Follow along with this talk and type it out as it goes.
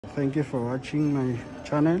Thank you for watching my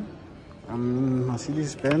channel. I'm in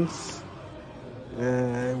Mercedes Benz.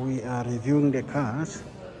 We are reviewing the cars.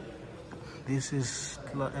 This is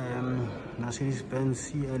Mercedes Benz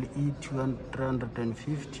GLE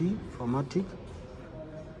 350 4matic.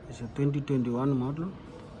 It's a 2021 model.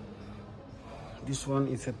 This one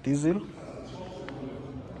is a diesel.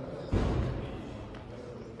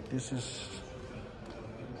 This is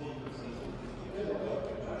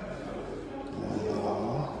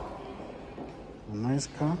a nice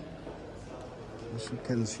car, as you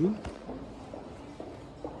can see.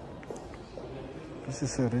 This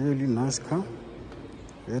is a really nice car,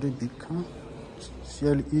 very big car.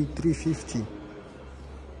 GLE 350.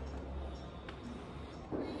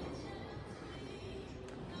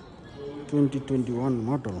 (2021)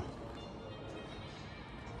 model.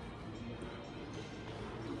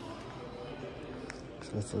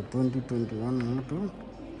 So it's a 2021 model.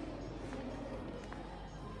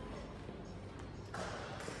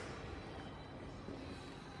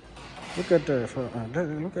 Look at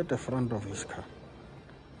the front of this car.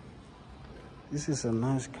 This is a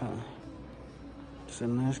nice car. It's a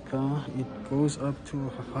nice car. It goes up to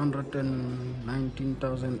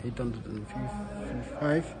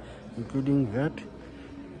 119,855, including that.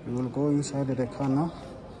 We will go inside the car now,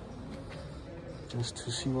 just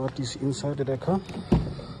to see what is inside the car.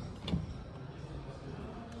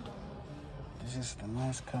 This is the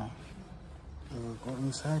nice car. We will go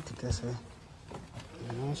inside. It has a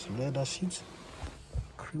nice leather seats,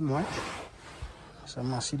 cream white. It's a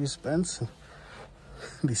Mercedes Benz.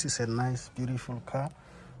 This is a nice, beautiful car.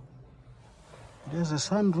 There's a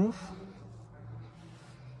sunroof.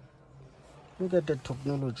 Look at the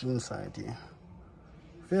technology inside here.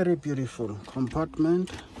 Very beautiful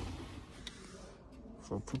compartment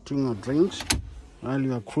for putting your drinks while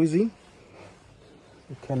you are cruising.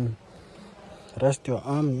 You can rest your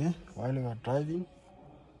arm here while you are driving.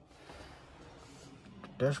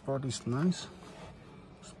 Dashboard is nice.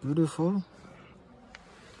 It's beautiful.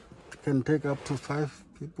 It can take up to 5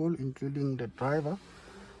 people, including the driver.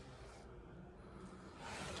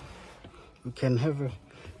 You can have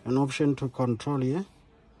an option to control here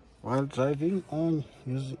while driving, or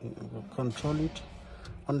control it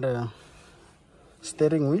on the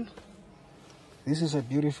steering wheel. This is a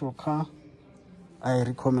beautiful car. I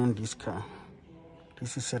recommend this car.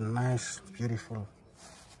 This is a nice, beautiful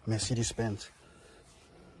Mercedes Benz.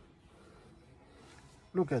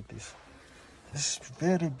 Look at this. This is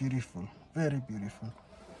very beautiful, very beautiful.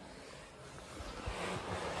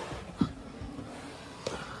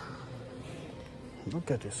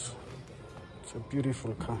 Look at this. It's a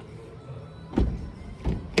beautiful car.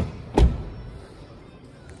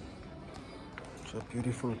 It's a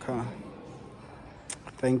beautiful car.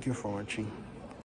 Thank you for watching.